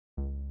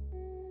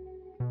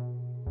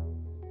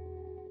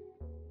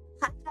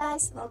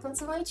guys, welcome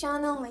to my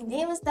channel. My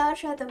name is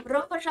Dasha.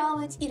 Добро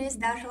пожаловать! It is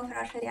Dasha of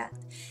Russia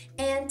React.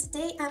 And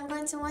today I'm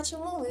going to watch a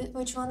movie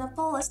which won a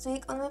poll last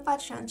week on my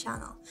Patreon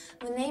channel.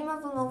 The name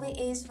of the movie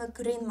is The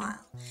Green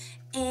Mile.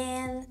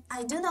 And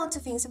I do know two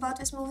things about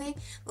this movie.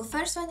 The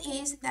first one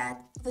is that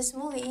this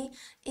movie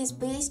is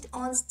based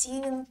on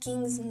Stephen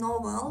King's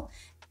novel.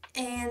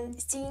 And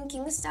Stephen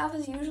King stuff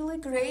is usually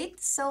great,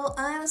 so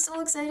I'm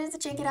so excited to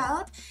check it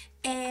out.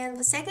 And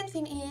the second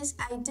thing is,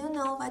 I do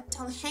know that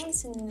Tom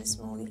Hanks is in this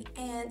movie,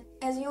 and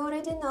as you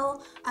already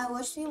know, I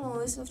watched few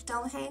movies with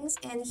Tom Hanks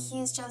and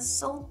he's just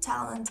so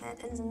talented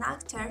as an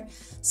actor,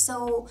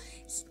 so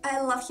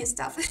I love his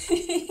stuff.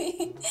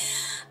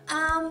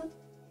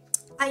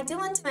 I do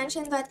want to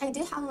mention that I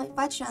do have my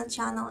Patreon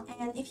channel,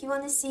 and if you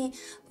want to see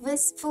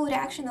this full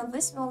reaction of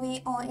this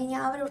movie or any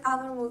other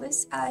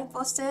movies I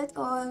posted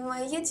on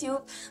my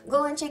YouTube,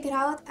 go and check it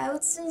out. I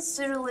would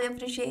sincerely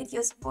appreciate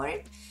your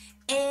support,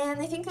 and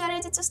I think we're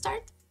ready to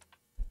start.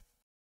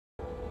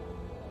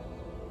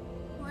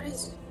 What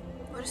is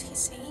he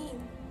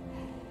saying?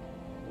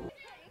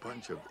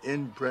 Bunch of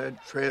inbred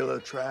trailer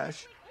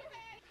trash.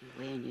 You're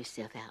wearing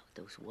yourself out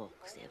those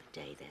walks every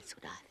day, that's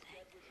what I think.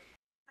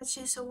 But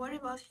she's so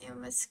worried about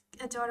him. It's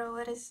adorable.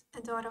 It is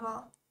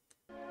adorable.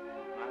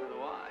 Neither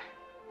do I.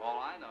 All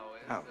I know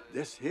is Now,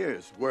 this here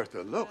is worth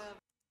a look.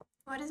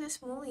 What is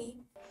this movie?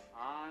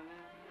 I'm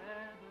in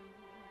heaven,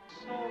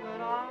 so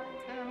that I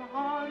can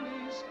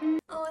hardly speak.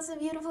 Oh, it's a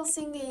beautiful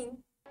singing.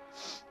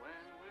 When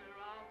we're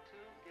out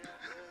together.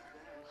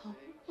 Oh,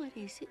 what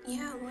is it?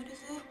 Yeah, what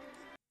is it?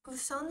 The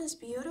song is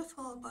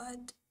beautiful,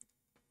 but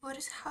what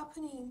is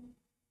happening?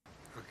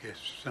 I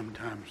guess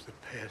sometimes the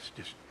past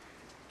just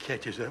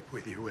catches up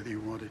with you whether you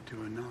want it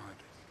to or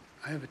not.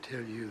 I ever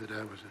tell you that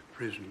I was a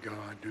prison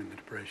guard during the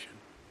Depression?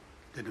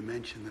 Did I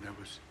mention that I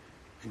was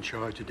in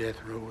charge of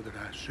death row, that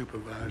I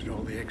supervised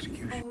all the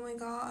executions? Oh my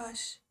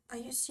gosh, are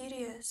you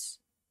serious?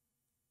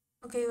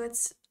 Okay,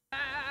 let's...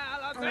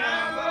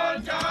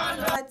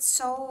 But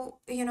so,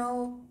 you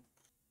know,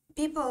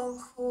 people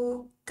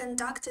who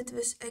conducted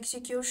these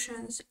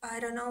executions, I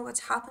don't know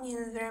what's happening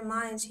in their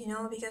minds, you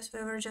know, because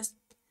we were just...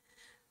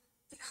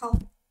 how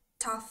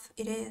tough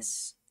it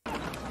is.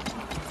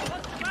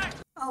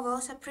 Oh,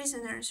 those are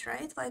prisoners,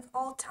 right? Like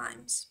all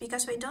times,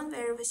 because we don't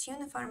wear this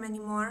uniform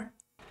anymore.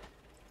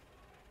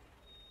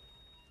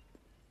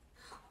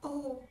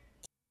 Oh,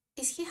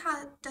 does he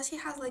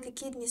have like a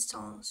kidney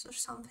stones or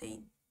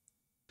something?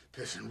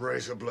 This and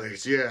razor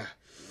blades, yeah.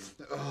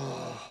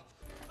 Oh.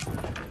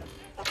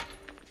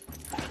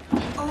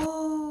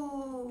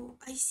 Oh,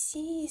 I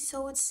see.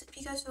 So it's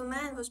because the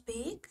man was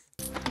big?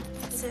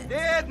 Is it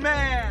Dead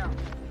man!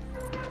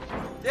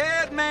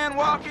 Dead man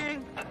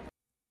walking!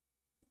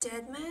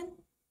 dead man?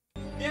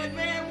 Dead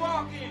man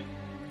walking!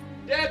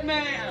 Dead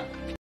man!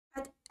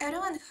 But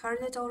everyone heard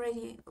it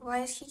already. Why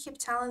does he keep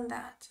telling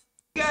that?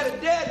 We got a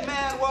dead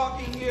man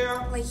walking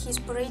here! Like he's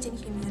parading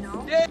him, you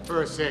know?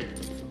 For a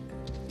safety.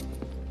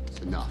 It's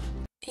enough.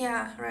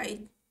 Yeah,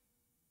 right.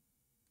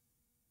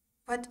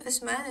 But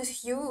this man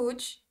is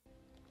huge.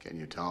 Can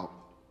you talk?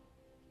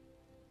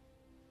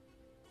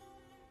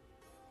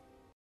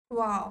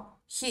 Wow,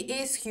 he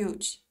is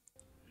huge.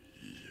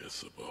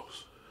 Yes,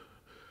 boss.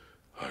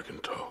 I can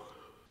talk.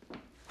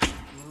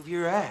 Move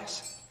your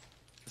ass.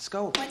 Let's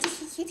go. Why did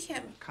he hit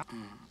him?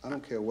 I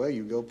don't care where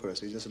you go,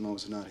 Percy, just as long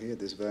as it's not here at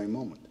this very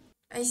moment.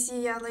 I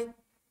see, yeah, like,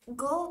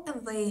 go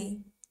away.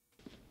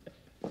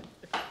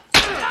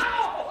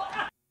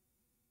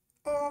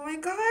 Oh my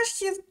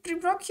gosh, he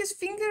broke his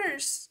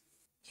fingers.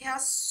 He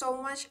has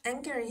so much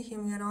anger in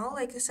him, you know,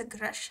 like this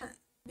aggression.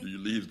 Do you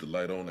leave the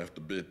light on after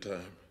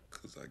bedtime?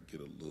 Because I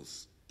get a little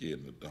scared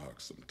in the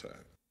dark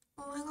sometimes.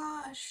 Oh my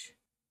gosh,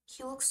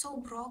 he looks so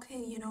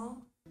broken, you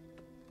know.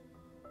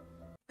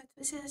 But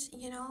this is,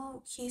 you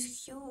know,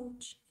 he's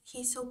huge.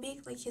 He's so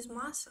big, like his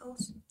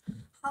muscles.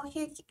 How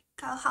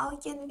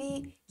can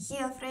be he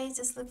afraid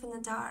to sleep in the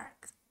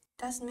dark?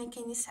 Doesn't make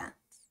any sense.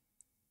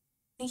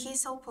 And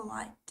he's so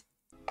polite.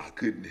 I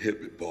couldn't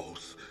help it,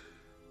 boss.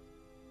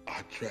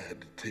 I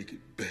tried to take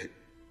it back,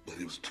 but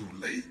it was too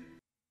late.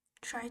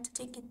 Try to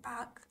take it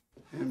back.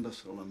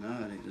 Imbecile or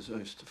not, he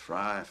deserves to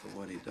fry for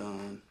what he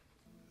done.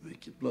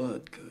 Make your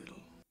blood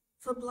curdle.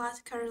 The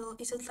blood curdle,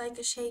 is it like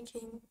a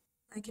shaking?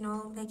 Like, you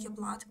know, make your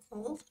blood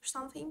cold or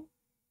something?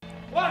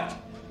 What?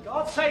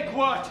 God's sake,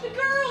 what? The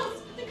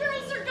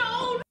girls are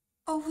gone.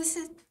 Oh,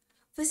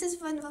 this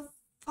is when the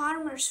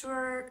farmers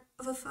were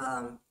with,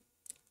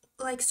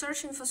 like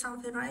searching for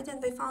something, right?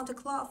 And they found a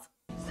cloth.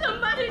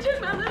 Somebody took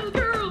my little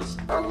girls.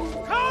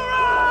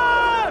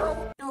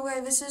 Okay,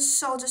 this is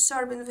so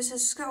disturbing. This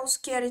is so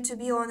scary, to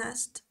be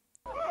honest.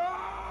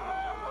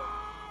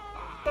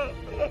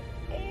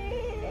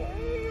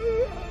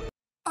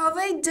 Are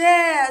they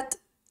dead?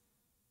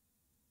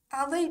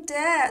 Are they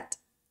dead?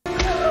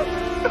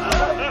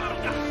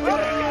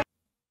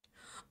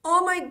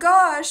 Oh my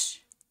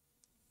gosh!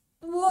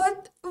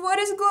 What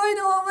is going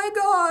on? Oh my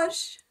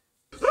gosh!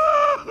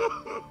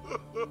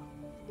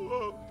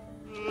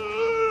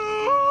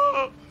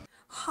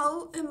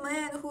 How a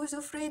man who is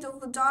afraid of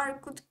the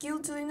dark could kill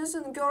two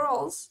innocent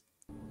girls?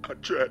 I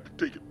tried to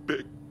take it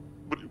back,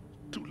 but it was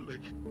too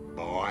late.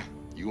 Boy,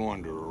 you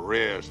under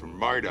arrest for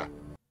murder.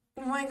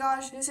 Oh my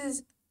gosh, this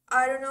is...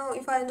 I don't know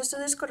if I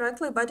understood this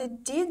correctly, but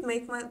it did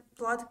make my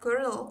blood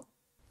curdle.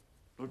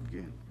 Look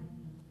again.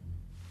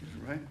 Is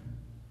it right?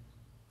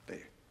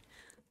 There.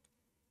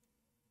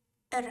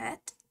 A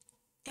rat?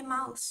 A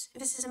mouse.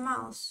 This is a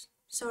mouse.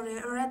 Sorry,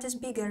 a rat is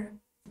bigger.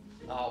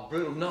 Oh,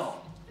 brutal, no.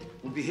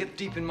 We'll be hip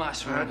deep in my I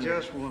swamp.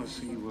 just want to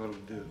see what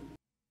it'll do.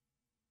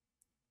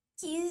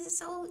 He is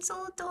so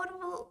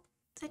adorable.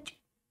 Such a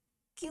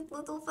cute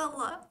little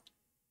fella.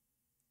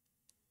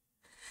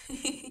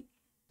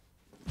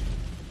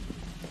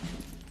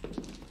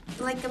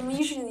 Like a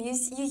mission. You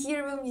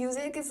hear the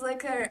music, it's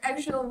like an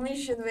actual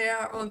mission they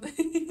are on.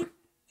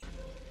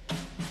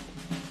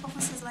 Oh,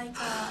 this is like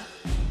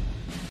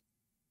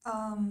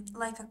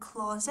a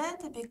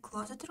closet, a big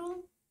closet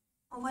room?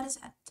 Or what is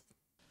that?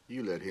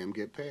 You let him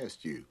get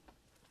past you.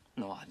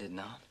 No, I did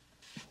not.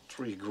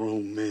 3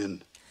 grown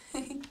men.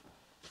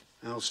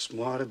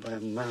 Outsmarted by a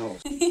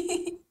mouse.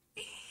 Is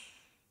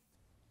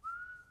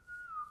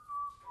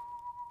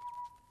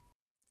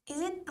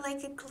it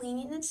like a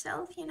cleaning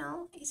itself, you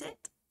know? Is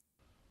it?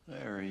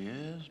 There he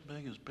is,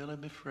 big as Billy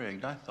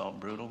Befrigged. I thought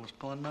Brutal was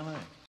pulling my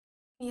leg.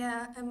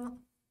 Yeah, a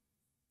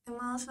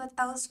mouse that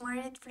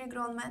outsmarted 3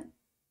 grown men.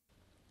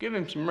 Give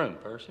him some room,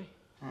 Percy.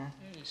 Huh?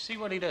 Yeah, see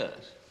what he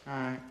does. All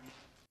right.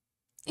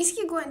 Is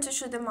he going to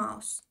shoot the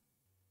mouse?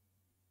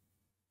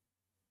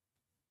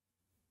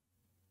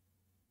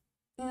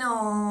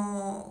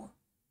 No.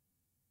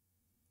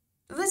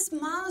 This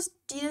mouse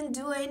didn't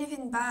do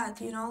anything bad,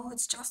 you know?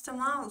 It's just a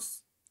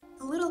mouse.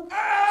 A little...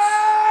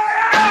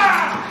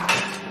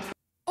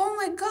 Oh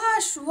my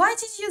gosh, why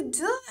did you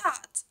do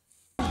that?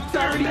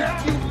 Dirty, you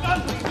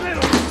ugly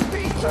little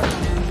piece!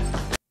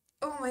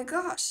 Oh my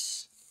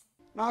gosh.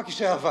 Knock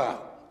yourself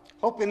out.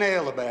 Hope you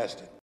nail the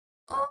bastard.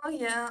 Oh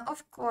yeah,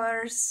 of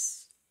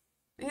course.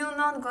 You're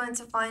not going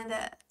to find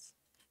it.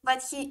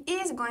 But he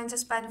is going to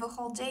spend the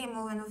whole day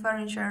moving the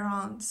furniture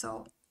around,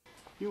 so...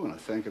 You want to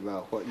think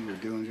about what you were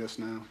doing just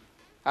now?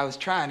 I was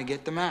trying to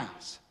get the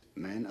mouse.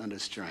 Men under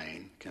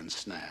strain can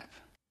snap.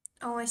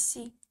 Oh, I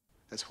see.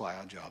 That's why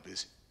our job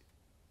is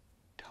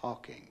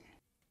talking.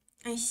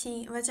 I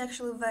see. That's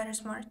actually very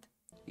smart.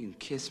 You can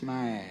kiss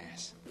my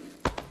ass.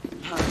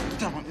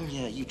 Don't.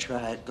 Yeah, you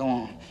try it. Go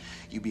on.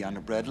 You be on the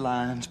bread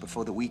lines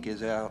before the week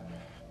is out.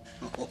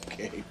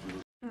 Okay,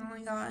 Bruce. Oh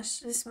my gosh,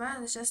 this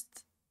man is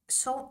just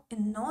so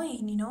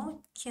annoying, you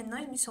know? He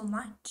annoys me so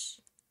much.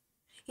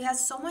 He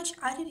has so much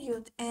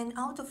attitude, and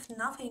out of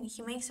nothing,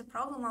 he makes a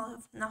problem out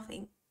of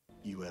nothing.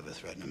 You ever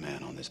threaten a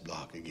man on this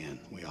block again,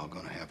 we all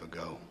gonna have a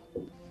go.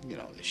 Get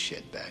all this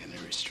shit back in the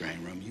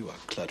restraint room. You are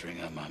cluttering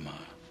up my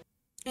mind.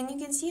 And you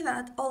can see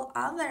that all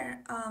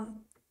other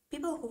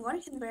people who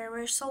work in there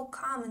were so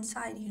calm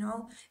inside, you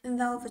know? And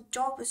though the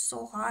job is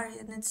so hard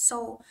and it's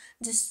so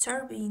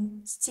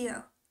disturbing,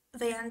 still,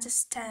 they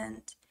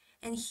understand.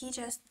 And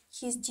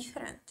he's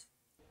different.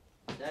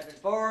 Stepping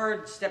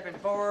forward, stepping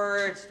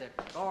forward,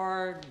 stepping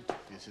forward.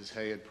 Is his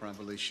head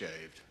properly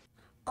shaved?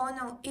 Oh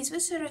no, is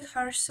this a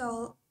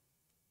rehearsal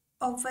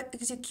of the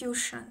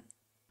execution?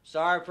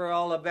 Sorry for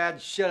all the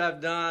bad shit I've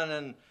done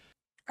and...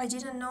 I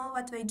didn't know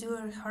that they do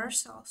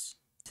rehearsals.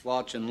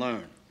 Watch and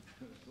learn.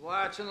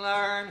 Watch and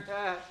learn.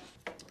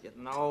 Get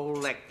an old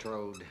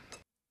electrode.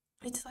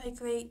 It's like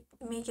they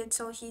make it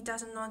so he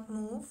does not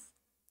move.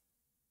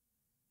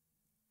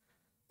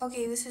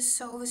 Okay, this is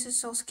so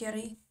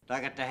scary. I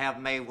got to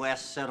have Mae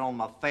West sit on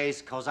my face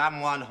cause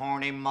I'm one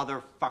horny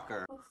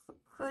motherfucker.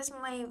 Who's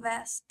Mae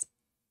West?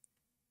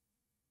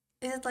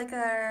 Is it like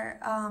a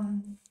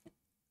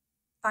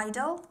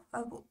idol?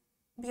 A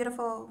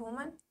beautiful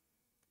woman?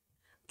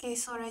 Okay,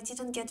 sorry, I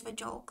didn't get the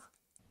joke.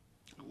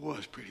 It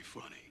was pretty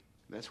funny.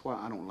 That's why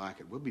I don't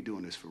like it. We'll be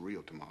doing this for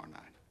real tomorrow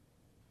night.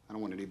 I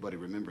don't want anybody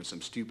remembering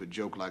some stupid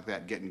joke like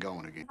that getting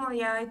going again. Oh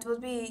yeah, it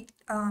would be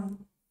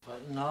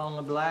Putting on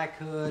the black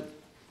hood.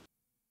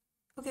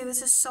 Okay,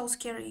 this is so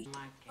scary.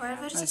 Where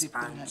there's a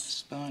sponge?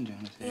 Sponge on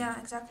his head. Yeah,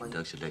 exactly.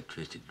 Conducts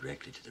electricity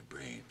directly to the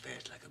brain,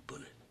 fast like a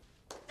bullet.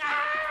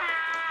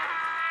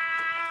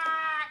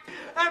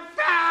 I'm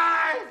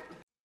fine!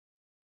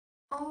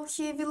 Oh,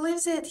 he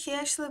believes it. He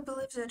actually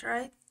believes it,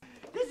 right?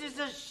 This is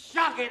a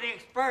shocking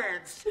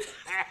experience.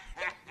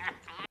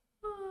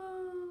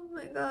 Oh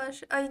my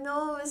gosh, I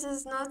know this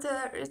is not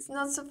it's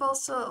not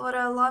supposed to what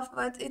I love,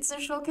 but it's a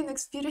shocking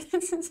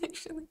experience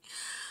actually.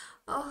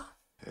 Oh.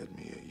 Had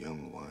me a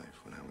young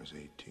wife when I was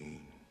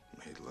 18.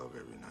 Made love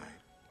every night.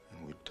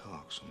 And we'd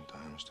talk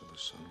sometimes till the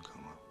sun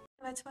come up.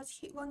 That's what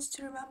he wants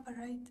to remember,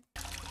 right?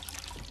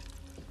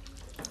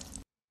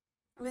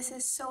 This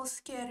is so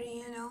scary,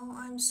 you know?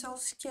 I'm so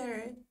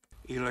scared.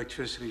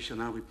 Electricity shall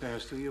now be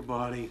passed through your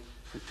body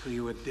until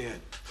you are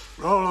dead.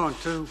 Roll on,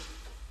 2.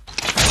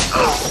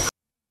 I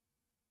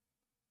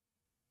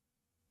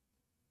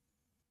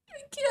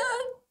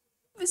can't.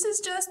 This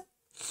is just...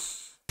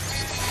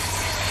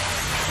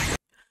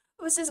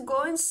 This is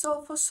going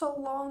for so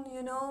long,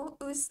 you know?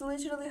 This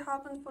literally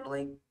happened for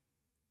like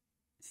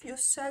a few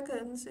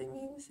seconds. I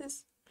mean, this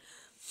is...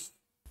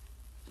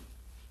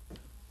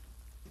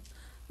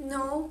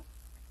 No.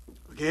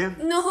 Again?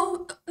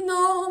 No.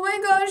 No. Oh my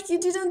gosh, you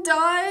didn't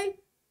die.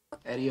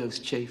 Adios,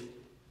 Chief.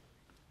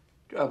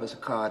 Drop us a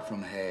card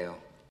from hell.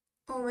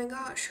 Oh my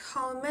gosh,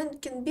 how a man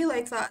can be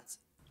like that?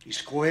 He's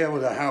square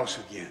with the house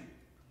again.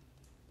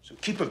 So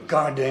keep your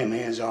goddamn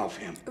hands off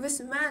him. This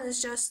man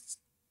is just...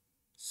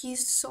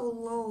 He's so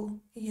low,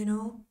 you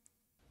know?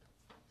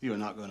 You're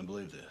not going to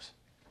believe this.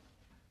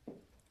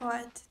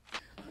 What?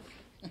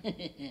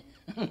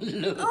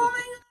 Look. Oh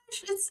my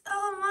gosh, it's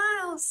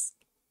Miles.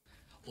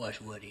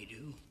 Watch what he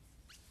do.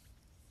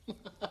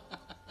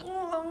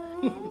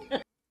 Oh.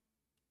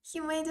 He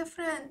made a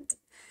friend.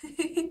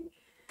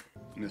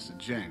 Mr.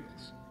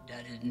 Jangles.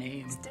 That his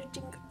name? Mr.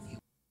 Jingles.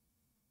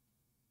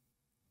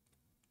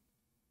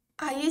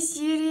 Are you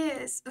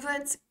serious?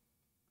 That's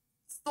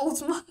so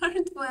smart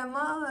by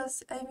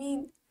Miles. I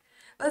mean,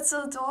 that's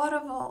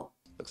adorable.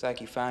 Looks like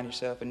you found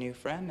yourself a new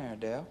friend there,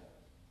 Dale.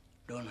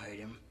 Don't hurt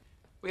him.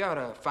 We ought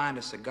to find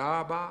a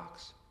cigar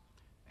box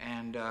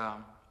and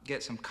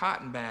get some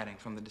cotton batting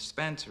from the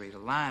dispensary to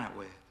line it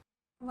with.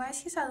 Why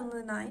is he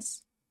suddenly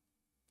nice?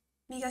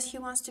 Because he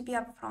wants to be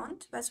up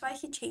front? That's why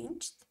he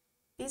changed?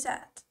 Is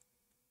that?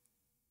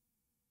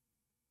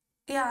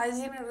 Yeah, I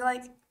mean,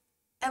 like,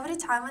 every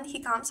time when he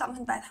comes,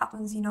 something bad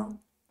happens, you know?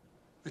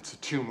 It's a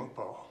tumor,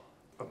 Paul.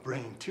 A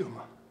brain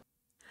tumor.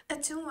 A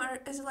tumor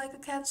is like a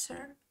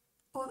cancer.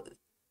 Or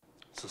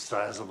It's the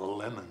size of a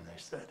lemon, they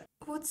said.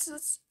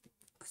 what's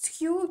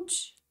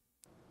huge?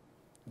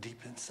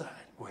 Deep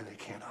inside, where they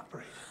can't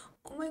operate.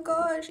 Oh my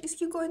gosh, is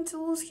he going to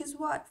lose his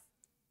wife?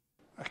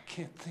 I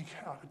can't think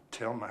how to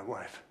tell my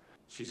wife.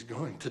 She's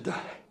going to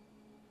die.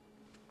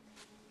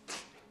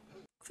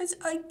 Because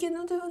I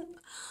cannot even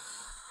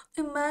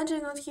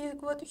imagine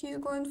what he's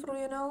going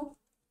through, you know?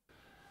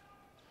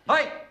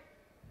 Hey!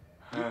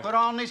 You put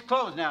on these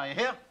clothes now, you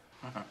hear?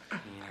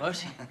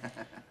 Percy,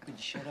 could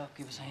you shut up?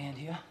 Give us a hand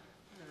here.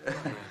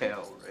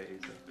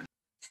 Hellraiser.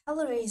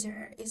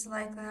 Hellraiser is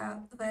like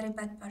a very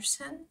bad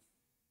person.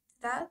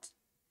 That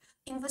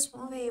in this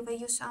movie they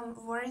use some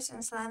words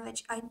and slang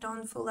which I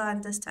don't fully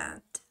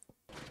understand.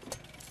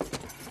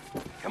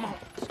 Come on,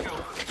 let's go.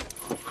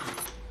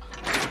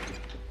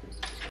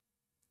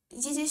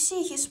 Did you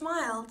see he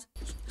smiled?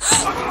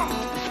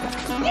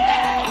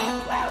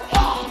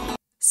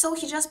 So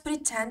he just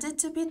pretended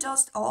to be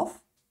dozed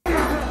off?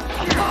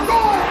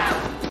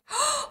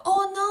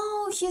 Oh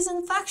no, his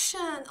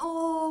infection.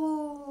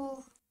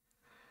 Oh.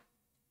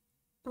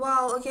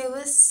 Wow, okay,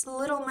 this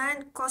little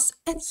man cost,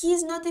 and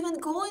he's not even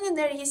going in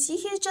there, you see,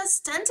 he's just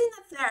standing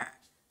up there.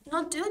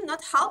 Not doing,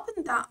 not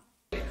helping them.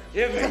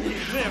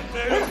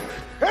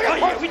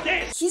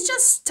 He's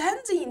just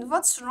standing,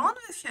 what's wrong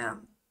with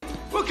him?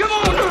 Well, come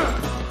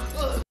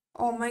on!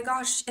 Oh my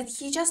gosh, and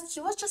he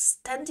was just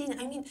standing,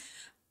 I mean,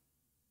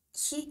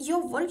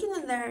 you're working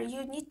in there,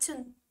 you need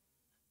to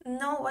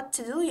know what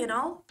to do, you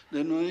know?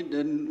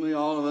 Didn't we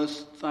all of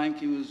us think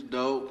he was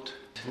doped?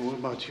 Well, what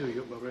about you?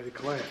 You're about ready to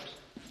collapse.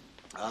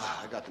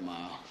 I got the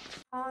mile.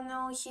 Oh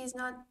no, he's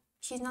not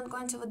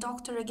going to the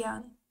doctor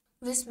again.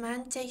 This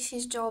man takes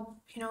his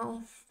job, you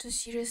know, too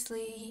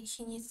seriously.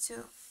 He needs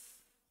to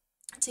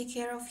take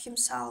care of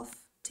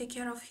himself, take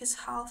care of his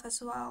health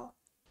as well.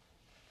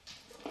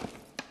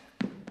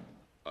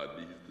 I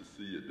need to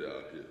see you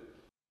down here.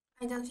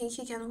 I don't think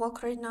he can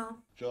walk right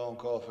now. John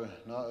Coffey,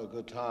 not a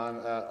good time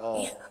at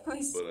all.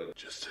 But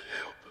just to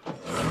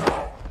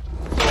help.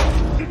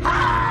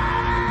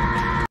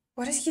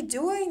 What is he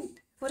doing?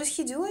 What is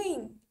he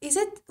doing? Is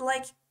it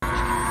like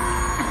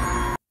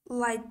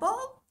light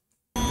bulb?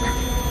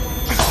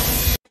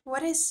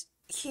 What is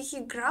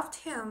he grabbed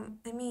him?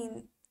 I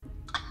mean,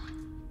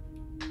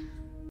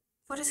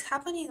 what is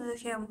happening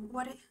with him?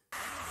 What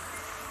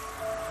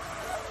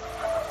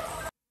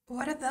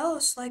are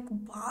those, like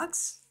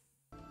bugs?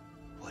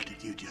 What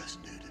did you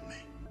just do to me?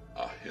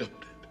 I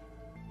helped it.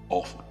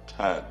 Awful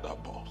tired now,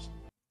 boss.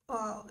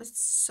 Wow, it's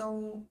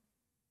so...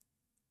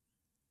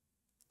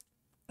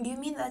 You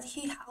mean that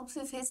he helps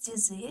with his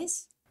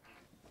disease?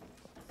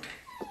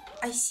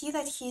 I see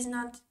that he's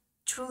not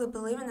truly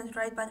believing it,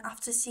 right? But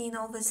after seeing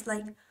all this,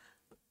 like,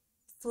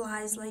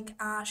 flies, like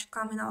ash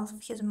coming out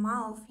of his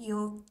mouth,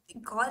 you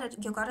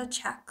gotta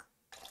check.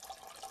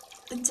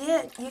 It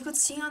did. You could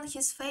see on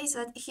his face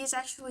that he's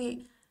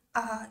actually,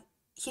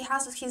 he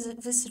has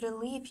this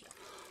relief.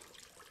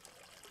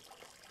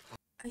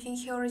 I think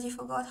he already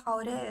forgot how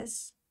it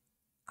is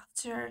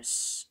after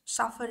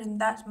suffering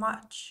that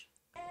much.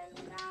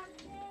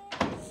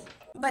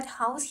 But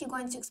how is he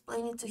going to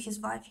explain it to his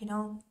wife, you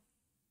know?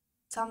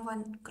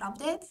 Someone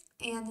grabbed it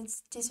and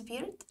it's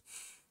disappeared?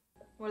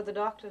 What did the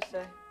doctors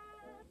say?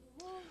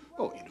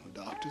 Oh, you know,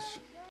 doctors.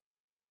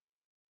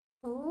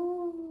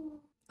 Ooh.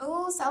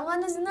 Oh,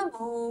 someone is in the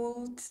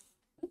mood.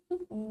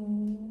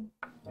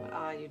 What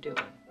are you doing?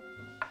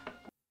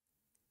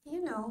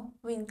 You know,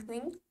 wink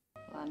wink.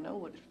 Well, I know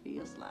what it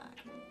feels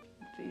like.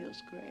 It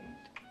feels great.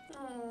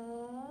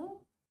 Aww.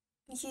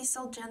 He's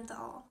so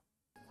gentle.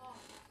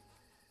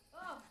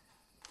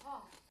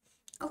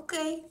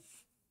 Okay.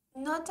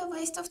 Not a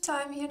waste of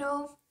time, you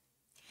know.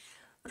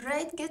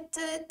 Right, get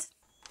it.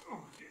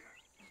 Oh,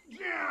 dear.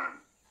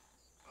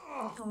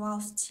 Wow,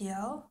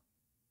 still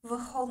the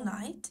whole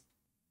night.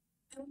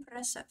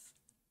 Impressive.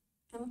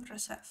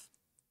 Impressive.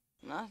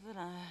 Not that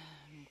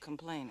I'm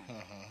complaining.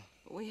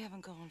 But we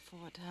haven't gone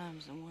 4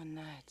 times in one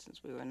night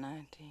since we were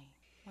 19.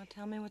 Well,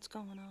 tell me what's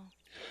going on.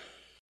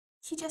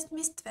 He just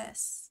missed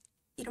this.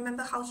 You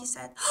remember how he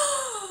said,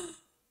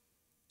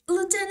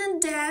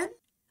 Lieutenant Dan?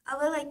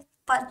 Our like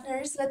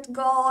partners that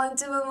go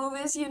into the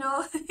movies, you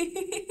know?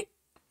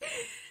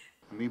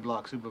 Me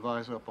block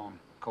supervisor up on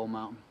Coal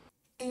Mountain.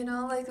 You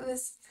know, like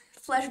with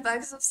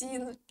flashbacks of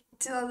seeing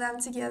two of them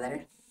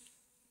together.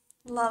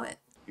 Love it.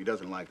 He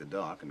doesn't like the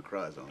doc and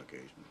cries on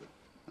occasion, but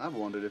I've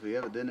wondered if he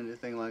ever did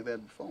anything like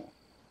that before.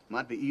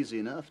 Might be easy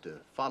enough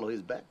to follow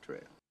his back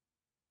trail.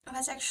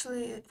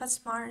 That's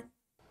smart.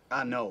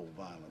 I know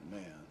violent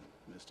men,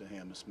 Mr.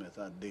 Hammersmith.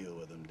 I deal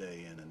with them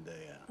day in and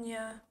day out.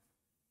 Yeah,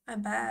 I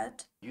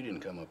bet. You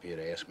didn't come up here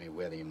to ask me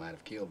whether he might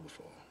have killed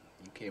before.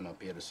 You came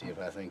up here to see if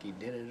I think he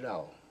did it at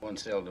all. One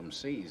seldom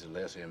sees a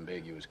less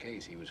ambiguous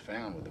case. He was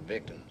found with the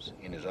victims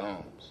in his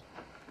arms.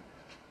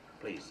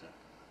 Please, sir.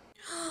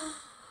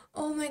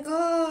 Oh my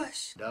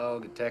gosh.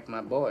 Dog attacked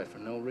my boy for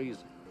no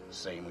reason.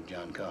 Same with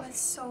John Coffey. That's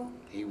so...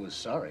 He was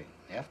sorry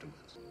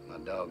afterwards. My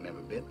dog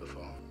never bit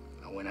before.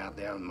 I went out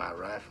there with my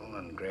rifle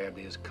and grabbed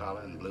his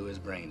collar and blew his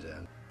brains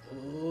out.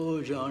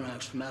 Oh, John, I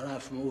smell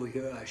that from over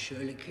here. I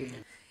surely can.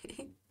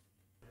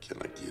 Can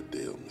I get a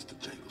deal, Mr.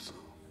 Jingleson?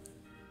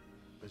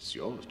 It's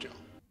yours, John.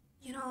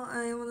 You know,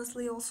 I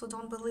honestly also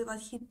don't believe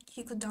that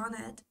he could done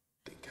it.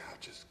 Think I'll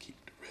just keep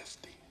the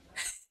rest in.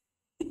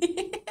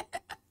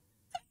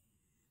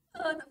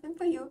 Oh, nothing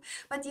for you.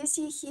 But you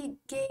see, he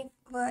gave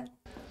what?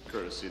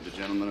 Courtesy of the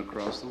gentleman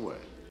across the way.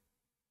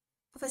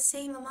 The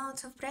same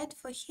amount of bread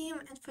for him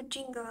and for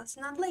Jingles.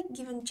 Not like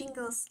giving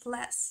Jingles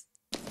less.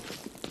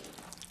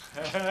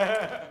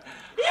 Yeah!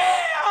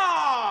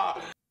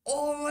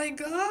 Oh my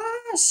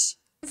gosh!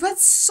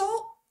 That's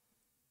so...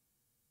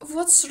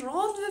 What's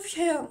wrong with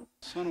him?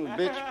 Son of a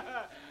bitch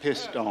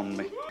pissed on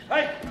me.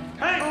 Hey!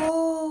 Hey!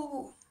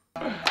 Oh.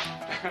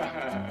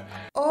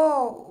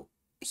 Oh.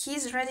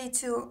 He's ready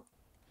to...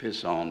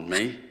 Piss on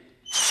me?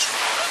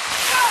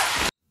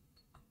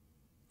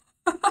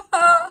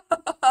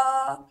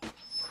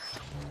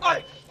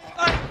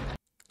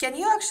 Can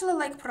you actually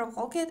like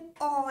provoke it?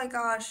 Oh my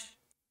gosh.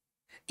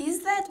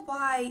 Is that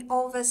why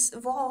all these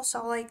walls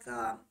are like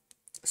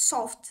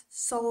soft,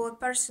 so a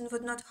person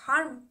would not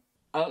harm?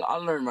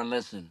 I'll learn my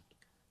lesson.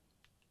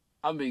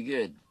 I'll be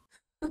good.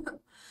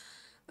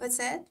 That's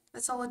it?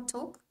 That's all it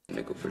took?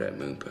 Nickel for that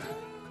moon pie.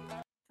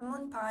 A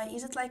moon pie,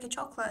 is it like a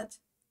chocolate?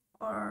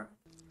 Or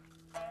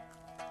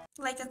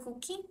like a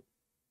cookie?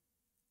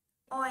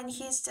 Oh, and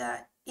he's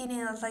eating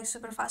it like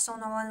super fast so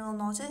no one will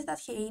notice that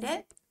he ate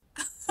it?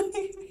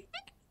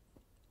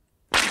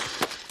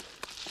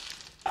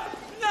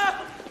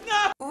 No!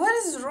 What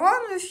is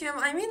wrong with him?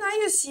 I mean, are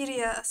you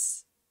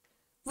serious?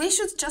 We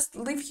should just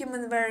leave him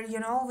in there, you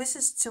know? This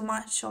is too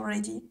much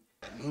already.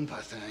 That moon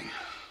pie thing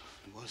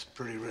was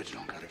pretty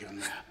original, gotta give him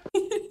that.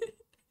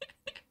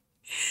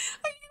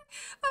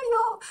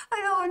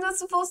 I know, I'm not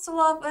supposed to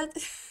laugh, but...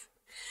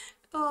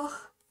 Oh.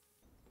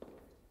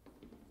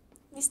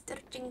 Mr.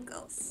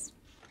 Jingles.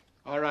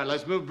 All right,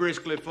 let's move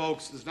briskly,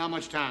 folks. There's not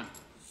much time.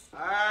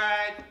 All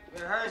right,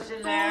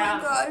 rehearsing Oh now.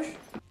 my gosh.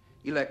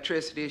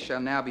 Electricity shall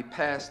now be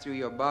passed through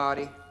your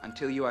body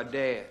until you are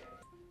dead.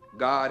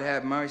 God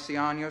have mercy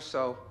on your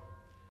soul.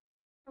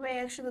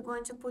 We're actually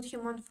going to put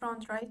him on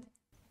front, right?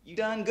 You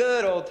done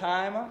good, old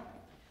timer.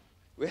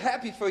 We're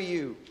happy for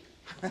you.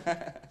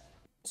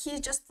 He's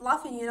just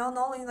laughing, you know,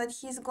 knowing that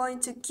he's going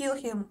to kill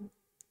him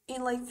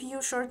in like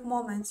few short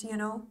moments, you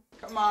know?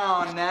 Come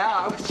on now,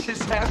 I was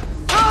just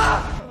having...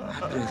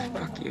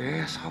 Fuck your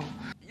asshole.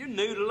 Your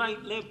noodle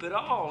ain't limp at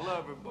all,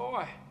 lover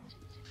boy.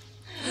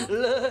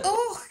 Look.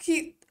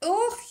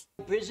 Oh,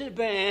 Prison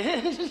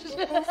band.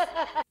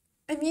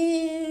 I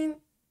mean,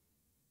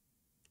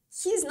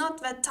 he's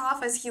not that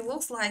tough as he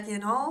looks like, you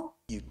know?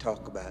 You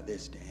talk about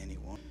this to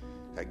anyone,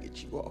 I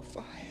get you all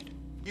fired.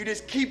 You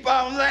just keep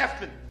on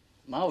laughing.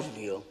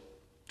 Mouseville.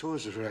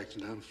 Tours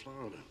attraction down in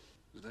Florida.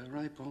 Is that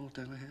right, Paul?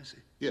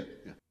 Tallahassee? Yeah.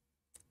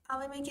 Are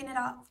we making it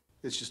up?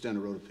 It's just down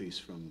the road a piece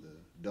from the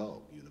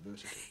Dog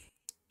University.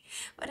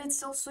 But it's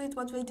so sweet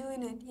what we do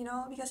in it, you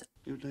know? Because...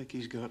 You think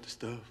he's got the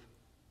stuff?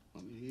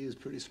 I mean, he is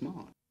pretty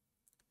smart.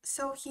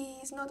 So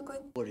he's not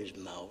going... What is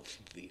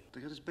Mouseville?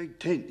 They got this big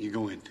tent you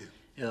go into.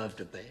 You have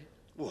to pay.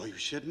 Well, you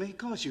shit me? Of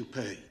course you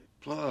pay.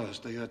 Plus,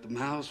 they got the Oh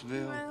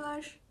Mouseville my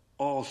gosh.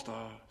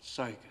 All-Star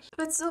Circus.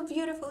 That's so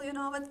beautiful, you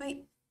know, but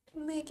we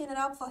making it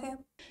up for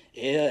him.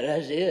 Yeah,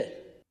 that's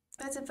it.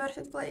 That's a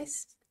perfect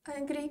place. I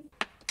agree.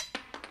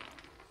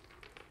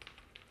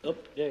 Oh,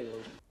 there he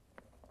goes.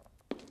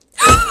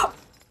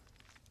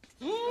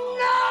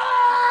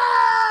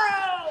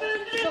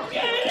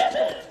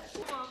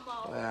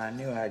 Well, I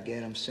knew I'd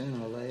get him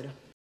sooner or later.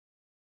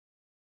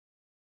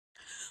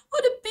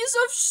 What a piece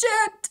of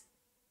shit!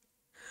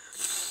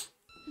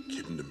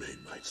 Getting the maid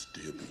might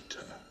still be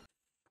tough.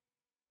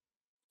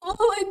 Oh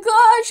my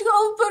gosh,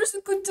 how a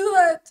person could do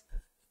that?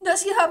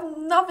 Does he have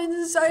nothing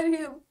inside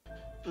him?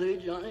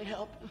 Please, Johnny,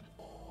 help him.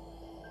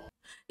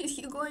 Is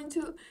he going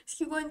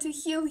to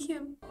heal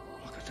him?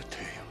 Look at the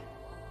tail.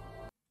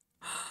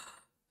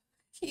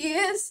 He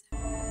is.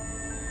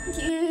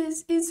 He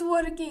is. It's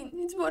working.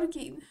 It's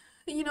working.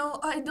 You know,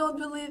 I don't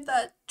believe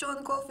that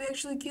John Coffey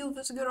actually killed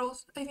those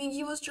girls. I think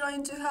he was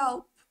trying to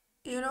help,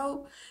 you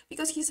know,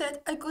 because he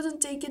said, I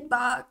couldn't take it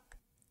back.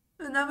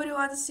 And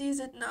everyone sees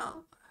it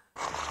now.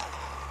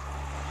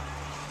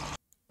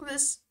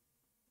 This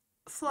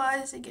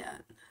flies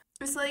again.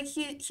 It's like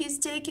he's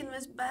taking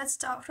this bad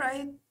stuff,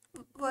 right?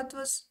 What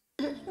was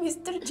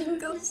Mr.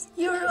 Jingles?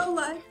 You're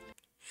alive.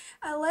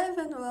 Alive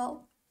and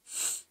well.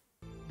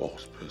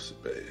 Boss person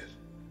bad.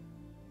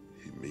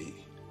 He mean.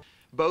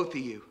 Both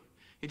of you.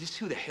 You're just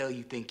who the hell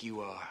you think you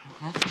are.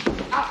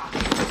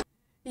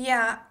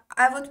 Yeah,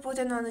 I would put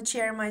it on a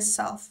chair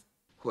myself.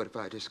 What if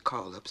I just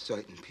call up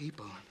certain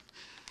people and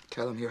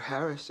tell them you're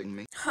harassing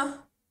me? Huh.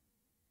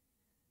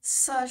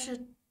 Such a,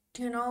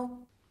 you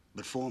know.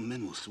 But 4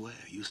 men will swear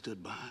you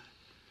stood by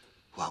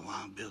while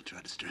Wild Bill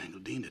tried to strangle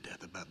Dean to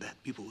death. About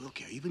that, people will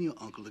care, even your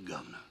uncle the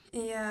governor.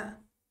 Yeah,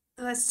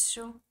 that's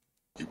true.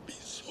 You'd be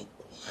so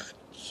quiet,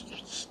 so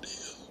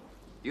still.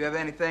 You have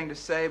anything to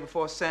say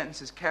before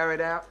sentence is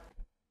carried out?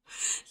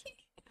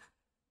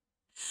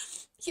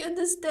 He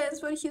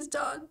understands what he's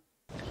done.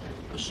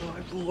 I'm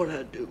sorry for what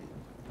I do.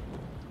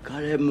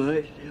 God have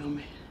mercy on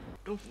me.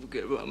 Don't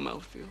forget about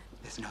mouthfeel.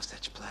 There's no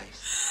such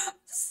place.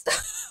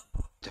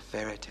 It's a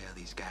fairy tale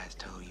these guys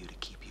told you to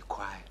keep you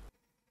quiet.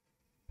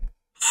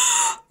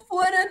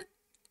 What a...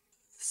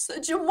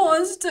 Such a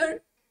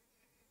monster.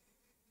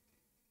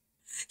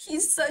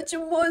 He's such a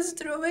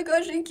monster. Oh my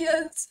gosh, I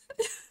can't.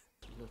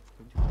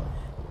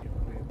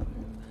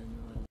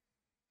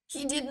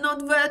 He did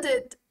not vet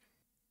it.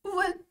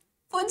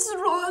 What's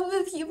wrong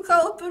with him?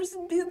 How a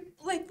person be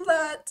like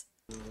that?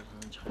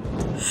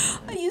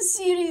 Are you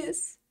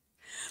serious?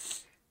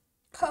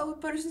 How a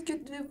person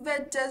could be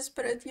that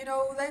desperate, you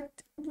know,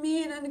 that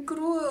mean and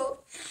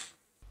cruel.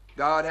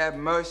 God have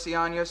mercy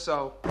on your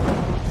soul.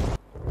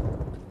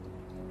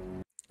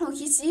 Oh,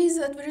 he sees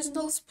that there is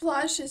no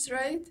splashes,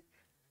 right?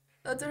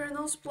 That there are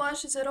no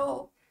splashes at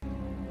all.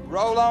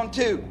 Roll on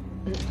 2.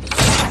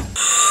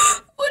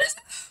 What is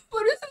it?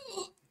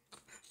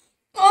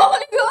 Oh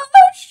my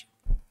gosh!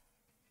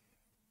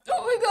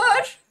 Oh my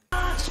gosh!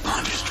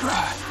 Sponge is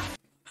dry.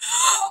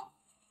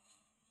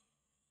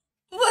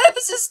 What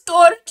is this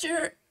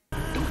torture?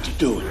 Don't you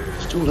do it.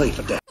 It's too late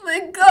for that. Oh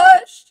my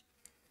gosh!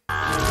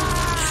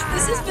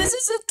 This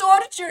is a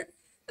torture.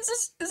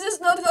 This is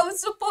not how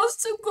it's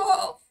supposed to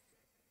go.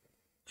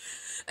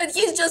 And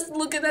he's just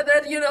looking at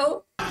that, you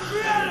know.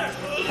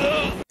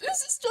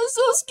 This is just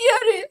so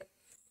scary.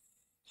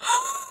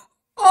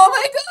 Oh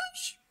my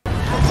gosh!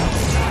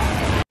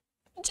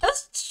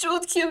 Just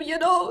shoot him, you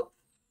know.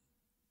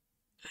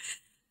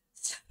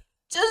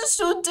 Just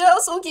shoot Dale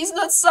so he's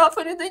not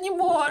suffering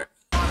anymore.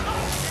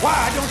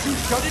 Why don't you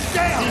shut it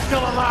down? He's still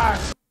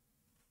alive.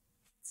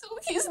 So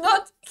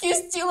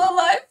he's still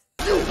alive.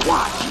 You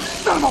what, you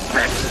son of a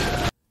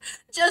bitch?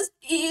 Just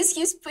ease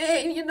his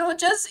pain, you know,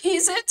 just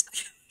ease it.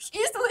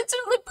 He's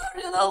literally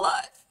burning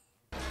alive.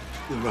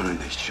 You're running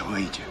this show,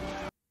 ain't you?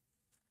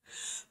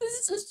 This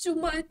is just too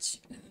much.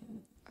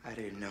 I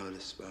didn't know the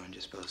sponge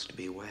is supposed to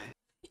be wet.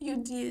 You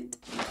did.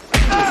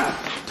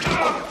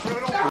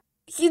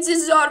 He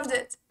deserved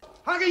it.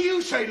 How can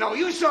you say no?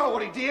 You saw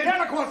what he did.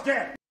 Alec was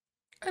dead.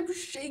 I'm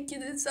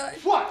shaking inside.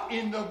 What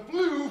in the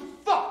blue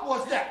fuck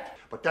was that?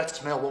 But that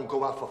smell won't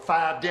go out for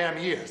 5 damn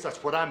years.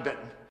 That's what I'm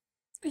betting.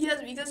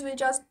 Yes, because we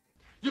just...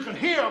 You can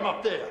hear him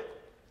up there.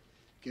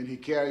 Can he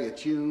carry a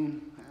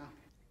tune?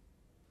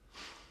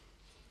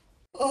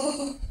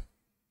 Oh.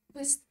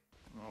 This...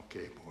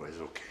 Okay, boys,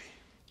 okay.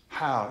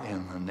 How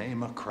in the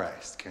name of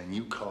Christ can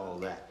you call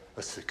that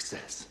a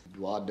success?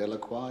 Gloire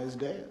Delacroix is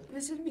dead.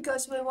 This is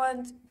because we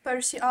want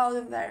Percy out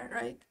of there,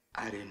 right?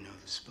 I didn't know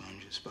the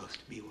sponge was supposed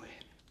to be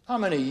wet. How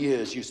many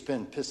years you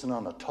spent pissing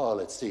on a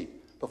toilet seat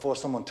before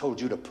someone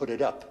told you to put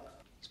it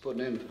up? He's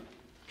putting in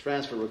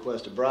transfer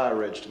request to Briar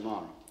Ridge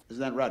tomorrow.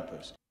 Isn't that right,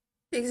 Percy?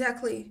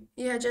 Exactly.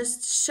 Yeah,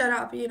 just shut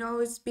up, you know,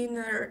 it's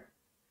been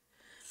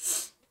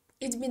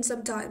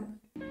some time.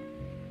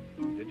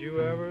 Did you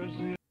ever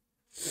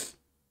see?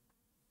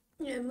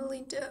 Yeah,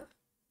 Melinda.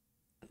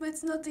 But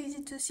it's not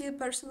easy to see a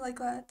person like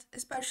that,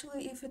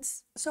 especially if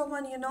it's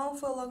someone you know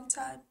for a long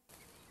time.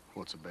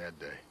 What's a bad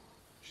day?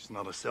 She's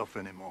not herself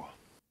anymore.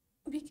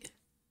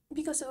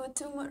 Because of a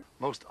tumor.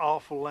 Most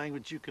awful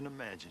language you can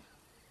imagine.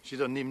 She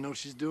doesn't even know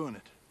she's doing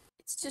it.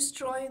 It's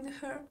destroying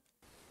her.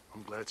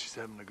 I'm glad she's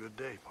having a good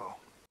day, Paul.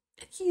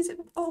 He's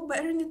all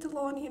bearing it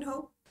alone, you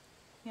know.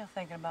 You're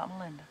thinking about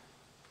Melinda.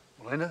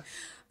 Melinda?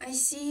 I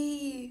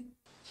see.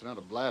 It's not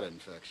a bladder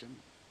infection,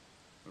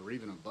 or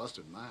even a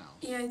busted mouth.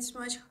 Yeah, it's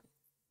much...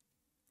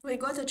 We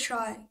gotta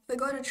try.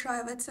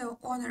 That's an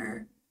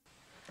honor.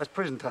 That's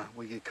prison time.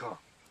 We get caught.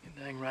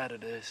 You're dang right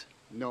it is.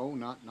 No,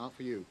 not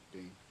for you,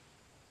 Dean.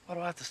 Why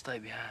do I have to stay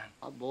behind?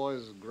 Our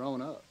boy's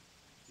grown up,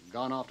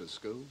 gone off to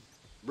school.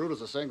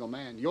 Brutal's a single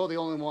man. You're the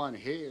only one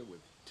here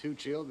with 2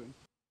 children.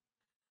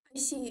 I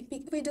see.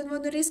 We don't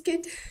want to risk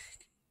it.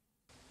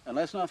 And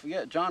let's not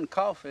forget, John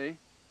Coffey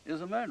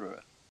is a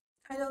murderer.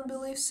 I don't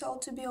believe so,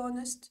 to be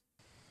honest.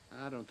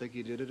 I don't think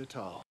he did it at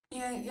all.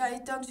 Yeah, I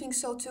don't think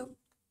so too.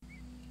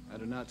 I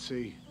do not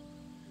see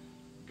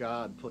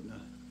God putting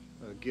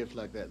a gift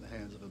like that in the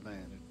hands of a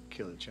man to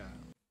kill a child.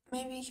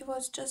 Maybe he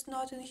was just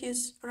not in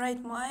his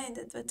right mind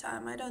at the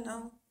time, I don't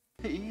know.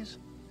 He's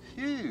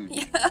huge.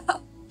 Yeah.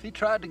 If he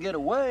tried to get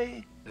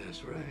away...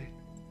 That's right.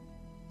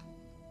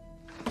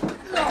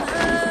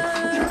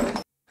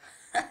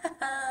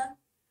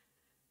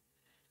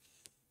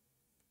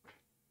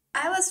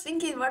 I was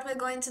thinking what we're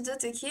going to do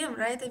to him,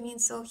 right? I mean,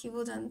 so he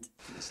wouldn't.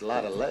 It's a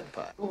lot of lead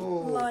pipe.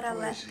 Lot of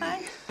lead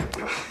pipe.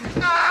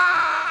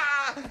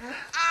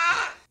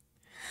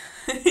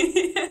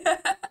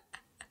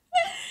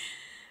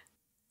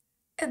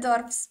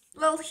 Adorbs.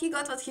 Well, he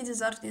got what he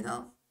deserved, you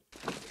know.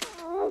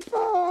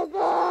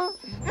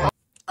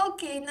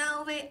 Okay,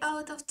 now we're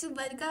out of two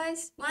bad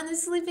guys. One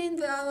is sleeping,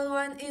 the other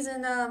one is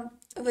in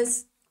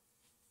this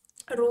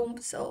room,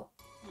 so...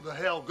 Who the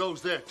hell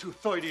goes there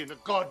 2:30 in the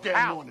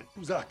goddamn morning?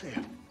 Who's out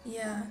there?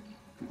 yeah.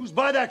 Who's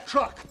by that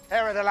truck? Here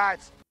are the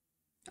lights.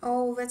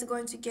 Oh, that's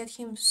going to get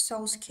him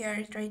so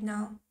scared right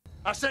now.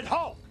 I said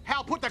halt!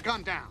 Hal, put the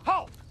gun down.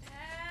 Halt!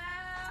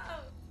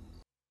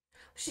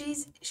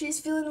 She's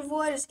feeling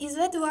worse. Is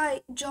that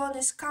why John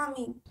is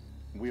coming?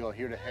 We are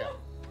here to help.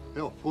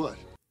 Help what?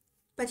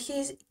 But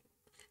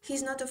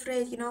he's not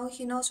afraid, you know.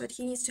 He knows that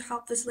he needs to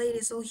help this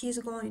lady, so he's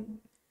going.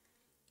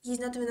 He's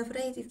not even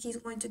afraid if he's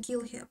going to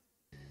kill him.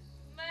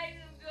 Make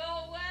him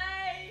go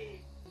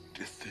away.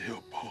 Just to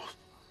help, boss.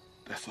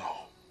 That's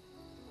all.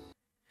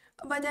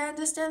 But I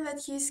understand that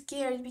he's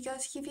scared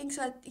because he thinks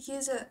that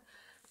he's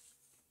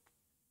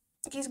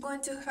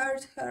going to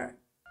hurt her.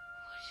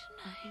 What's your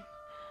name?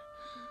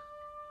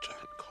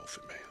 John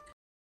Coffey, man.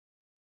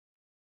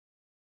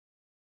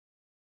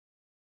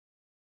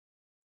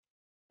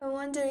 I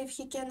wonder if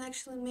he can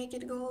actually make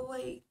it go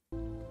away.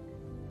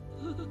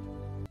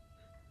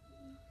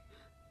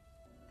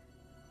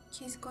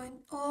 He's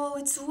going... Oh,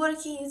 it's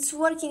working, it's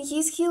working.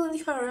 He's healing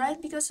her,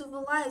 right? Because of the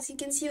lights. You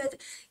can see that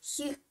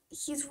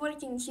he's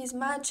working his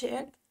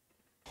magic.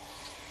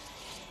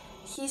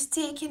 He's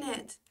taking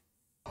it.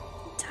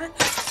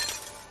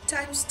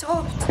 Time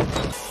stopped.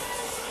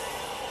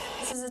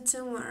 This is a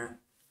tumor.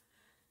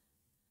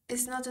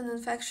 It's not an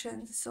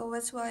infection, so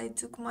that's why it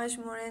took much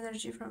more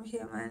energy from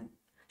him, and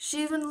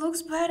she even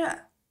looks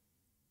better.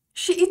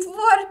 It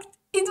worked!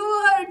 It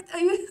worked!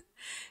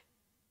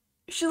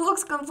 She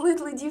looks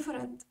completely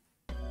different.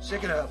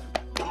 Shake it up.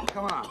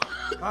 Come on.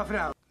 Cough it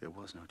out. There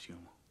was no tumor.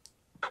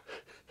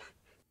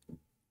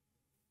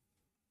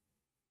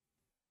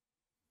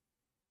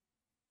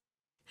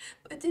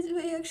 But this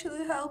way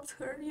actually helped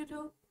her, you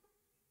know.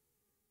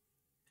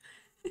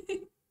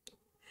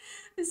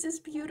 This is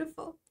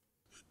beautiful.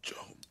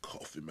 John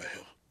Coffey,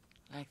 man.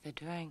 Like the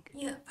drink.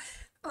 Yeah,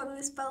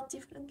 only spelled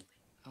differently.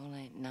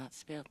 Only not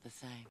spelled the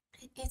same.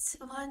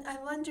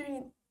 I'm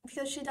wondering,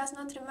 because she does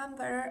not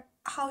remember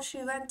how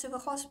she went to the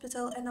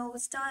hospital and all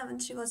this time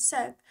and she was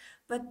sick,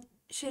 but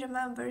she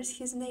remembers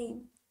his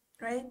name,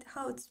 right?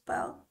 How it's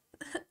spelled.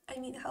 I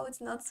mean, how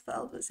it's not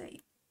spelled the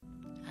same.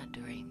 I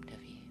dreamed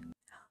of you.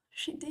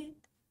 She did.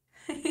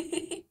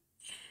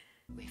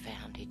 We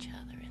found each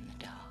other in the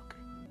dark.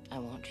 I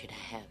want you to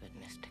have it,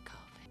 Mr.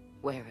 Coffey.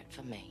 Wear it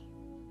for me.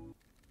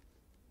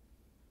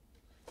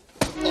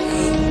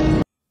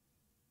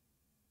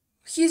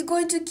 He's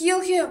going to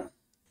kill him.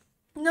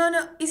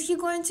 No, is he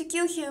going to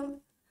kill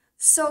him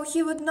so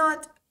he would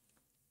not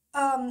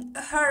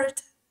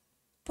hurt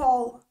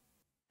Paul?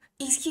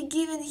 Is he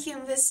giving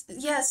him this,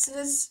 yes,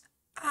 this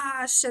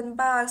ash and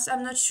bugs?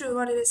 I'm not sure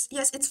what it is.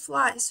 Yes, it's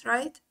flies,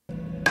 right?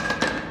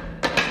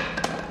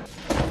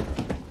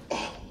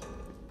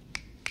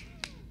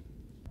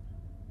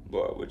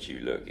 Boy, what you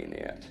looking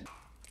at?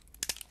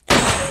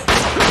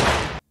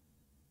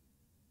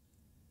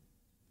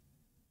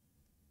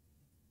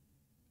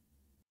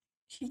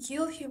 He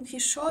killed him, he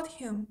shot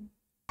him.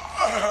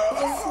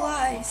 The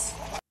flies.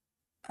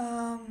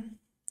 I'm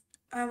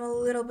a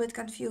little bit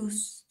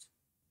confused.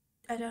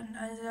 I don't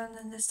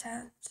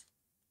understand.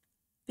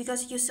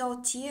 Because you saw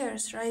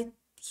tears, right?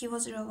 He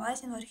was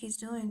realizing what he's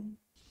doing.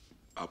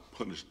 I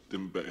punished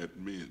them bad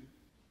men.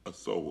 I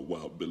saw what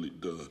Wild Billy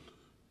done.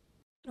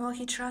 Well,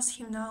 he trusts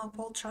him now.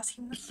 Paul trusts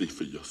him now. You see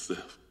for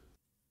yourself.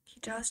 He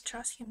does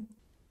trust him.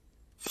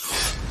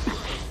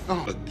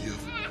 A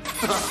gift.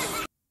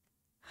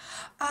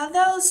 Are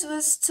those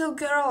with two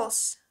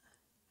girls?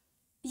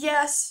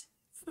 Yes,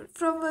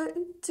 from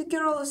two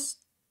girls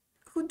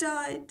who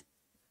died.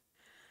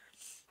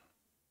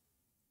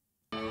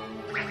 They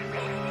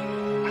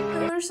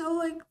were so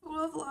like full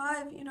of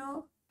life, you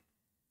know.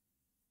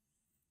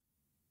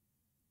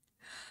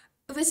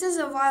 This is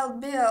a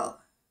Wild Bill.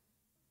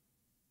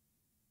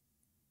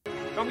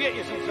 Come get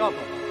you some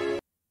supper.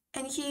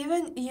 And he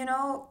even, you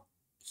know,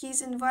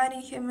 he's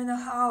inviting him in a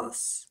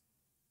house.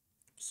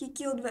 He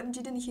killed them,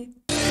 didn't he?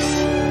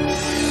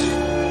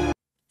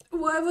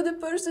 Why would a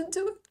person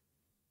do it?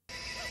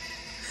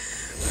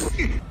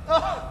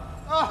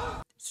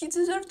 He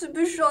deserved to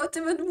be shot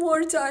even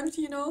more times,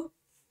 you know.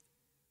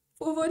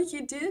 for what he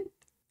did.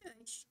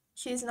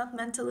 He's not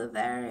mentally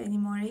there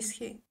anymore, is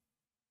he?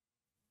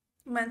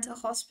 Mental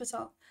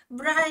hospital.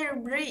 Briar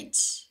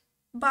Bridge.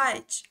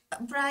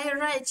 Briar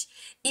Ridge.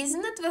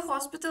 Isn't it the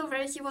hospital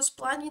where he was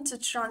planning to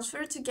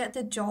transfer to get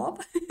a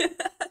job?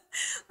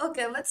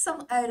 Okay, that's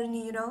some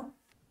irony, you know?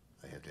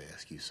 I have to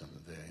ask you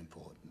something very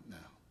important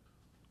now.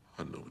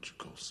 I know what you're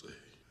gonna say.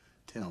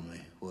 Tell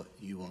me what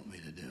you want me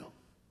to do.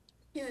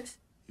 Yes,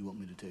 You want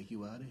me to take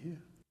you out of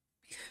here?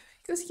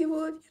 because he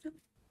would, you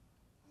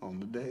know. On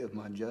the day of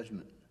my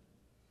judgment.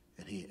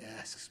 And he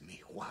asks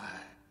me, why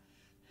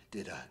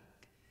did I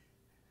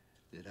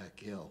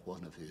kill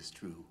one of his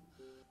true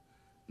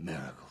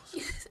miracles?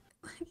 Yes,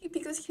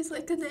 because he's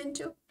like an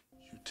angel.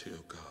 You tell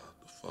God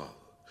the Father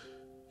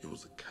it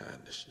was a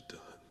kindness you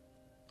done.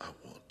 I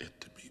want it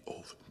to be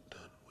over and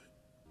done with.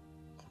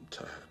 I'm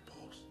tired,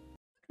 boss.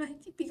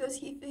 Right? Because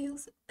he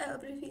feels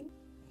everything.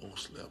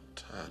 Mostly I'm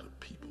tired of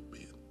people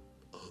being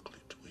ugly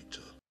to each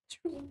other.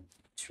 True,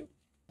 true.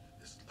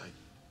 It's like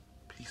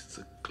pieces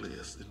of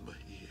glass in my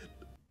head.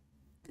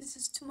 This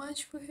is too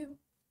much for him.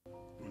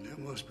 Well, there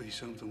must be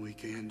something we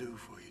can do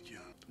for you,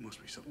 John. There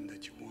must be something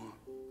that you want.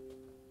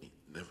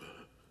 Never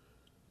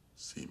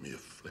see me a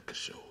flicker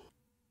show.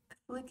 A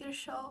flicker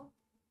show?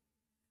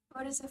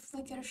 What is a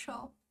flicker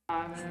show?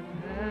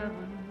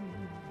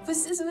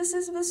 This is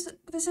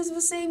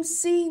the same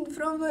scene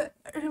from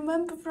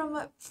remember from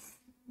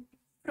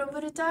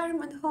a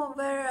retirement home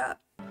where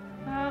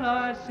And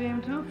I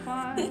seem to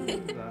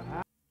find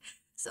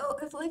so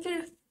a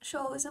flicker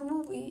show is a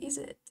movie, is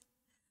it?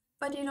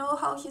 But you know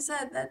how he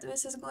said that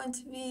this is going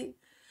to be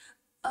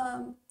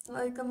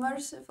like a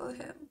mercy for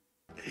him.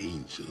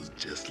 Angels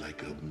just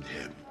like up in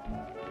heaven.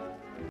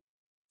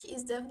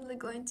 He's definitely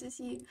going to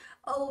see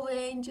all the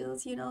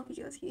angels, you know,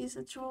 because he is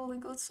a truly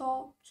good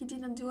soul. He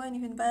didn't do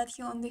anything bad,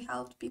 he only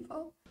helped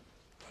people.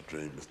 I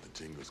dreamed Mr.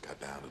 Jingles got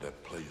down to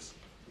that place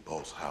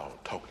Boss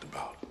Howard talked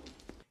about.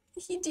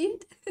 He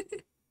did?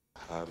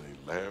 How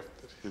they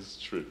laughed at his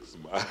tricks,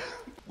 man.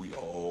 We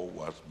all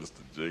watched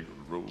Mr. Jingles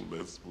roll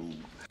that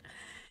smooth.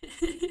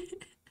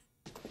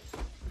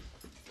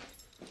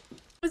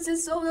 This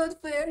is so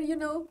not fair, you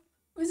know?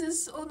 This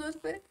is so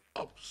not fair.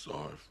 I'm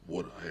sorry for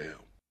what I am.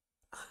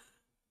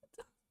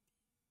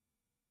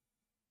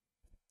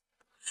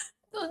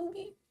 Don't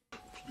be.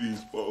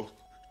 Please, boss,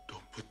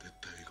 don't put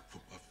that thing up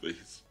on my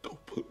face.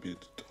 Don't put me in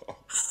the dark.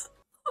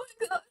 Oh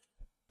my God.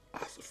 I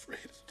was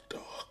afraid of the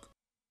dark.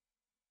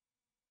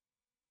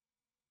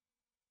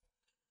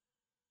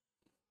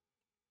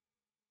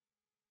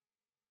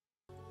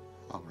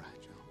 All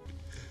right,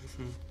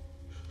 John.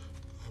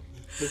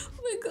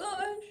 Oh my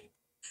gosh.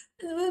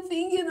 And we're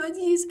thinking that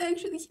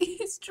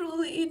he's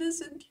truly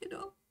innocent, you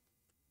know?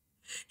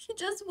 He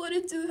just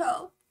wanted to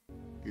help.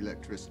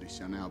 Electricity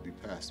shall now be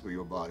passed through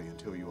your body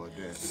until you are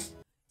dead.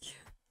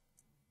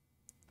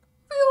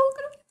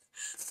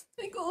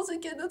 We also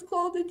cannot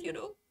hold it, you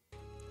know?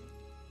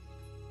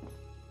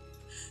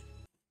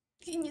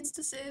 He needs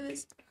to say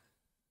this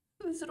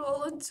with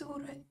Roland too,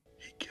 right?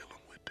 He kill them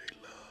with their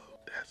love.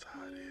 That's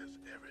how it is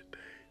every day.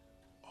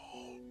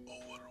 All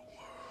over the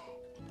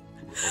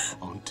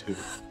world. On two.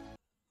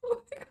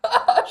 Oh my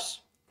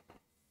gosh.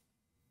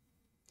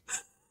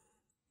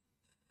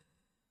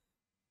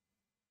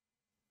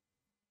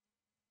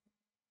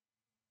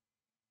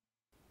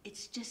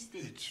 It's just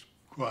that... It's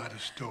quite a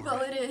story.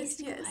 Well, it is,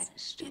 It's yes. quite a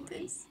story. It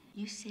is.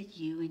 You said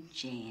you and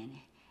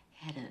Jan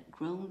had a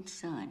grown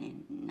son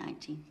in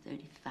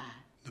 1935.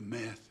 The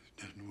math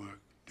doesn't work,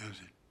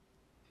 does it?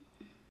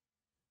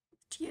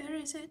 What year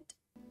is it?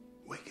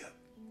 Wake up.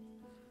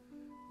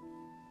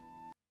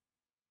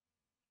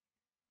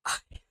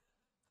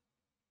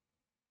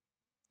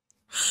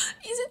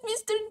 Is it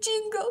Mr.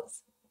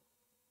 Jingles?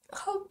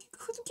 How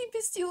could he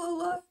be still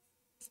alive?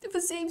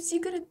 The same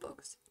cigarette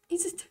box.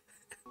 Is it?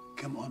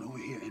 Come on over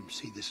here and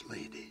see this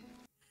lady.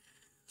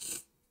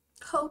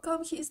 How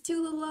come he's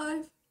still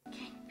alive?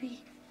 Can't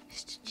be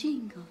Mr.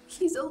 Jingles.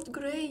 He's all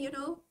gray, you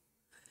know?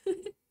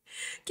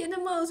 Can a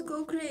mouse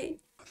go gray?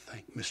 I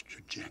think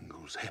Mr.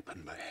 Jingles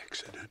happened by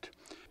accident.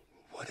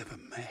 Whatever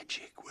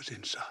magic was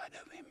inside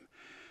of him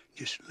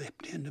just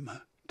slipped into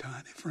my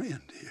tiny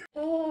friend here.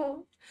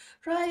 Oh,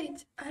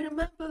 right. I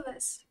remember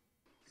this.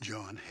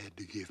 John had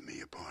to give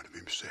me a part of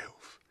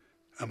himself.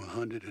 I'm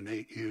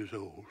 108 years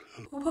old.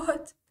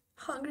 What?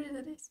 Hungry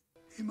that is.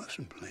 You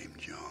mustn't blame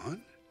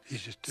John.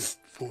 He's just a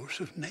force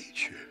of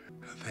nature.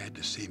 I've had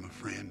to see my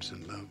friends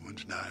and loved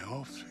ones die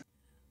off.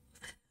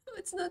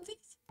 It's not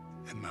easy.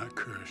 And my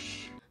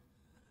curse.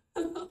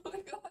 Oh my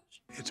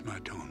gosh. It's my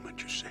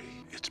atonement, you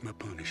see. It's my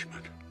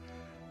punishment.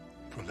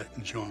 For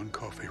letting John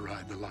Coffey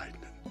ride the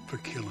lightning. For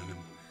killing him.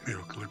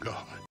 Miracle of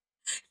God.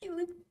 You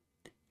look...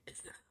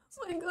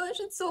 Oh my gosh,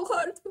 it's so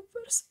hard for a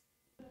person.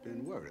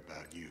 Been worried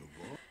about you,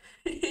 boy.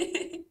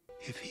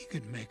 If he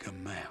could make a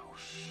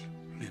mouse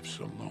live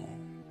so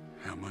long,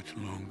 how much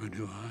longer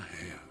do I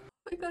have?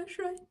 Oh my gosh,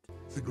 right.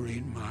 The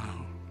Green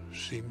Mile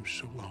seems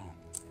so long.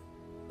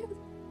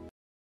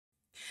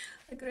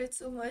 I cried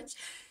so much.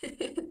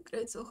 I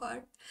cried so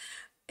hard.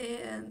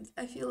 And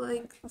I feel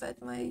like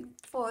that my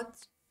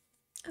thoughts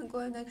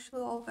going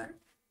actually over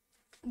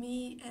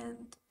me,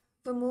 and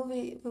the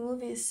movie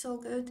is so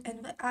good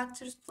and the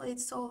actors played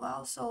so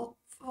well. So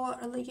for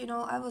like,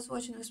 I was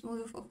watching this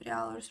movie for 3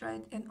 hours,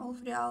 right? And all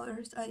 3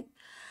 hours I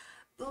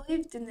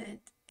believed in it.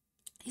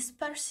 Is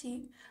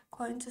Percy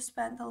going to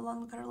spend a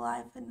longer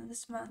life in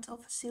this mental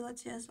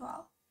facility as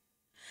well?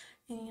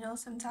 And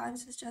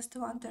sometimes it's just to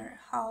wonder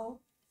how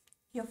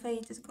your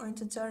fate is going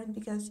to turn,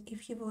 because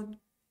if he would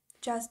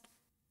just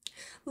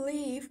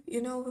leave,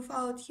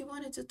 without, he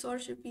wanted to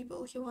torture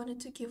people, he wanted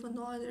to give an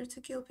order to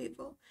kill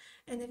people,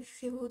 and if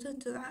he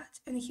wouldn't do that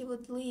and he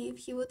would leave,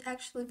 he would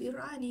actually be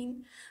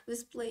running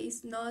this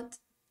place, not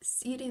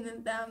sitting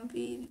in them,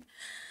 being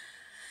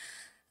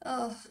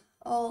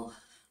all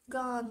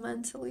gone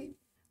mentally.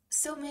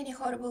 So many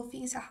horrible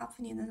things are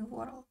happening in the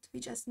world. We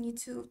just need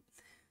to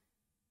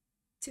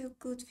do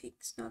good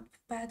things, not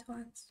bad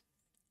ones.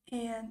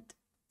 And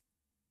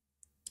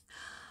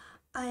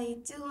I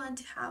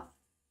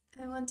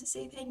want to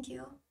say thank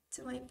you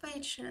to my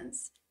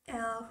patrons who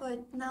are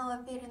now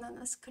appearing on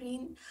the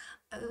screen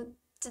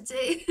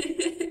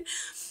today.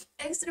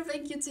 Extra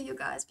thank you to you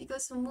guys,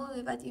 because the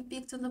movie that you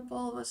picked on the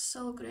poll was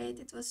so great.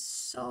 It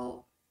was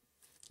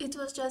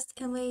just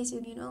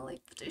amazing,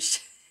 like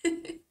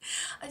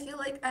I feel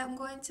like I'm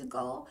going to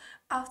go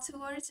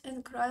afterwards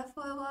and cry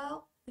for a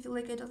while. I feel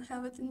like I don't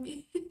have it in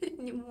me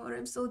anymore.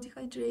 I'm so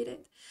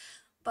dehydrated.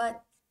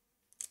 But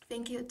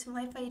thank you to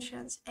my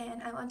patrons,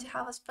 and I want to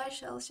have a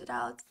special shout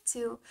out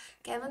to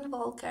Kevin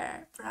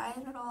Walker,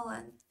 Brian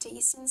Rowland,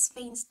 Jason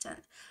Sveinston,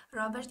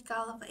 Robert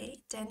Galloway,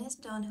 Dennis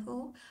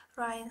Donahue,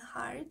 Ryan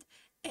Hart,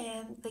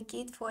 and the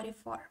Kid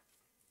 44.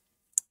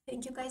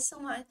 Thank you guys so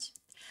much.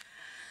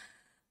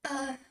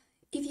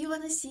 If you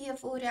want to see a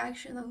full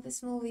reaction of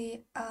this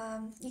movie,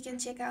 you can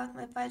check out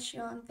my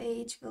Patreon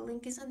page. The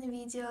link is on the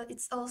video.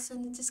 It's also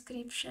in the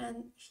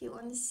description. If you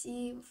want to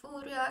see a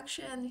full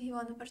reaction, if you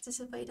want to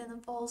participate in the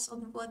polls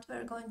on what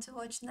we're going to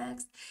watch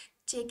next,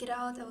 check it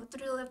out. I would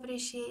really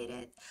appreciate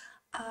it.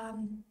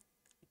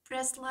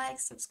 Press like,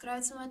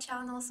 subscribe to my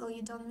channel so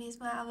you don't miss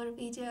my other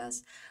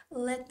videos.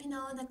 Let me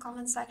know in the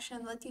comment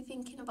section what you're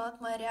thinking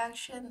about my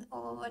reaction,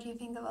 or what you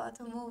think about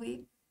the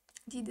movie.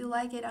 Did you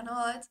like it or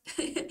not?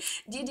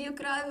 Did you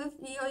cry with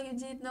me or you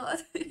did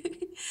not?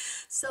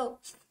 So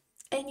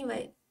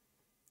anyway,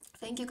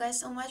 thank you guys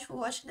so much for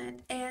watching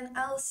it, and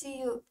I'll see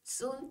you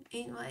soon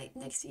in my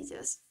next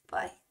videos.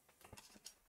 Bye.